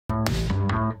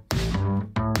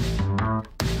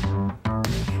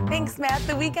Thanks, Matt.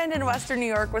 The weekend in Western New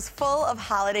York was full of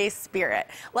holiday spirit.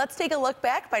 Let's take a look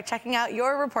back by checking out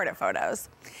your reported photos.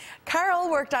 Carl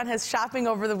worked on his shopping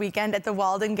over the weekend at the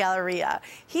Walden Galleria.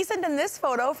 He sent in this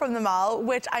photo from the mall,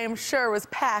 which I am sure was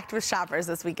packed with shoppers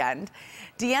this weekend.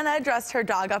 Deanna dressed her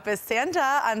dog up as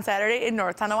Santa on Saturday in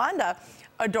North Tonawanda.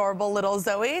 Adorable little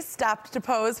Zoe stopped to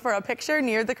pose for a picture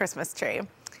near the Christmas tree.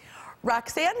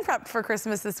 Roxanne prepped for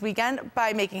Christmas this weekend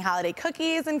by making holiday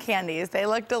cookies and candies. They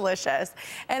look delicious.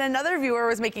 And another viewer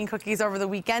was making cookies over the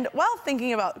weekend while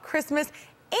thinking about Christmas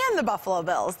and the Buffalo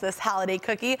Bills. This holiday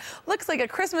cookie looks like a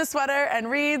Christmas sweater and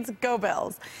reads, "Go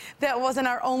Bills." That wasn't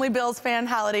our only Bills fan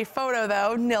holiday photo,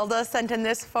 though. Nilda sent in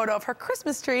this photo of her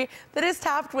Christmas tree that is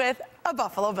topped with a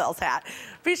Buffalo Bills hat.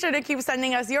 Be sure to keep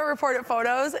sending us your reported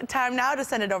photos. Time now to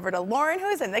send it over to Lauren,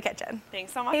 who's in the kitchen.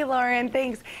 Thanks so much. Hey, Lauren,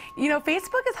 thanks. You know,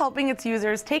 Facebook is helping its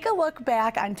users take a look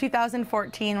back on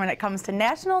 2014 when it comes to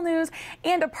national news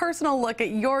and a personal look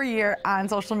at your year on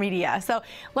social media. So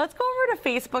let's go over to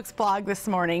Facebook's blog this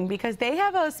morning because they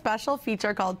have a special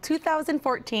feature called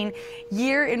 2014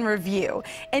 Year in Review.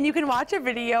 And you can watch a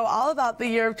video all about the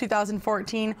year of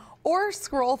 2014 or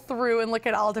scroll through and look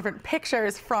at all different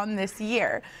pictures from this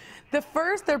year.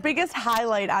 Their biggest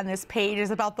highlight on this page is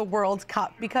about the World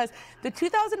Cup because the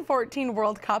 2014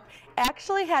 World Cup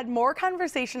actually had more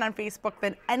conversation on Facebook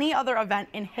than any other event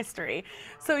in history.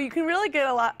 So you can really get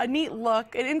a neat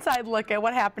look, an inside look at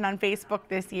what happened on Facebook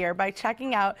this year by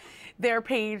checking out their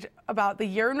page about the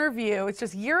year in review. It's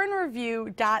just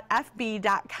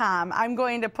yearinreview.fb.com. I'm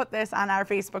going to put this on our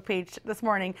Facebook page this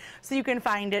morning so you can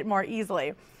find it more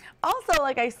easily. Also,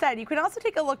 like I said, you can also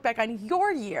take a look back on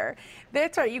your year.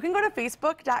 That's right, you can go to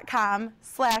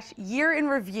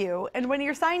facebook.com/year-in-review, and when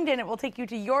you're signed in, it will take you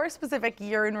to your specific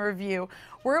year in review,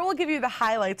 where it will give you the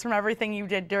highlights from everything you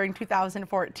did during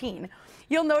 2014.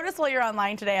 You'll notice while you're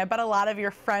online today, I bet a lot of your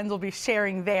friends will be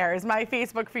sharing theirs. My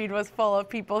Facebook feed was full of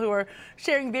people who are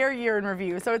sharing their year in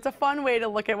review. So it's a fun way to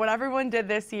look at what everyone did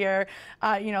this year,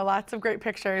 you know, lots of great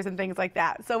pictures and things like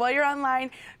that. So while you're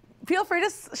online, feel free to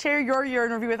share your year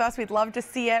in review with us. We'd love to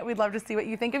see it. We'd love to see what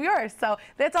you think of yours. So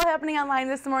that's all happening online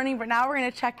this morning. But now we're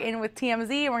going to check in with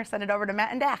TMZ and we're going to send it over to Matt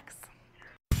and Dax.